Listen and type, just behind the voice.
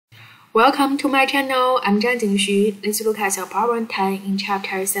Welcome to my channel. I'm Zhang Jingxu. Let's look at problem 10 in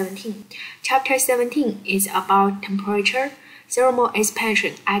chapter 17. Chapter 17 is about temperature, thermal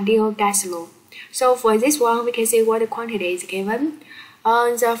expansion, ideal gas law. So for this one, we can see what the quantity is given.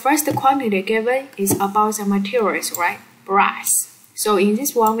 The first quantity given is about the materials, right? Brass. So in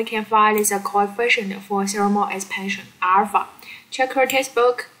this one, we can find the coefficient for thermal expansion, alpha. Check your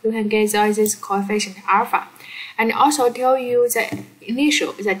textbook, you can get this coefficient alpha. And also tell you the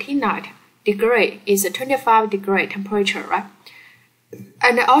initial, the T0 degree is 25 degree temperature, right?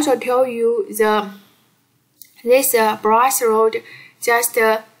 And also tell you this brass rod just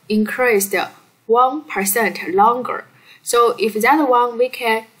increased 1% longer. So if that one, we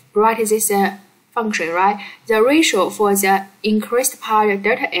can write this function, right? The ratio for the increased part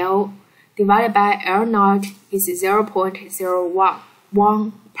delta L divided by L0 is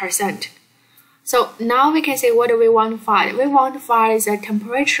 0.011%. So now we can see what we want to find. We want to find the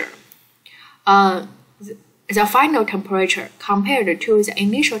temperature, the final temperature compared to the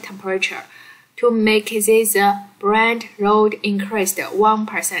initial temperature to make this brand rod increased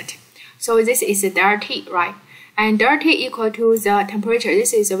 1%. So this is delta T, right? And delta T equal to the temperature.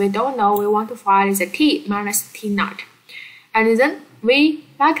 This is we don't know. We want to find the T minus T0. And then we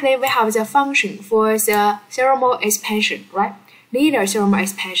have the function for the thermal expansion, right? Linear thermal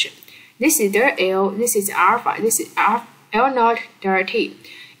expansion. This is delta L, this is alpha, this is L0 delta T.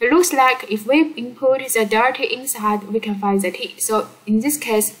 It looks like if we input the delta T inside, we can find the T. So in this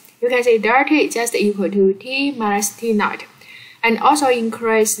case, you can say delta T just equal to T minus T0. And also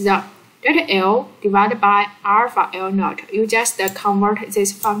increase the delta L divided by alpha L0. You just convert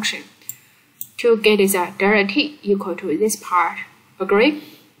this function to get the delta T equal to this part. Agree?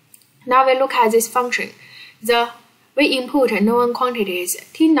 Now we look at this function. We input known quantities.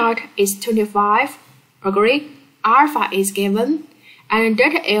 T0 is 25, agree? Alpha is given, and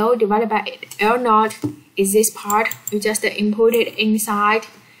delta L divided by L0 is this part. You just input it inside.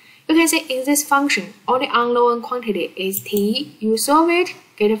 You can see in this function, only unknown quantity is T. You solve it,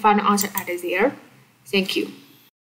 get the final answer at there. Thank you.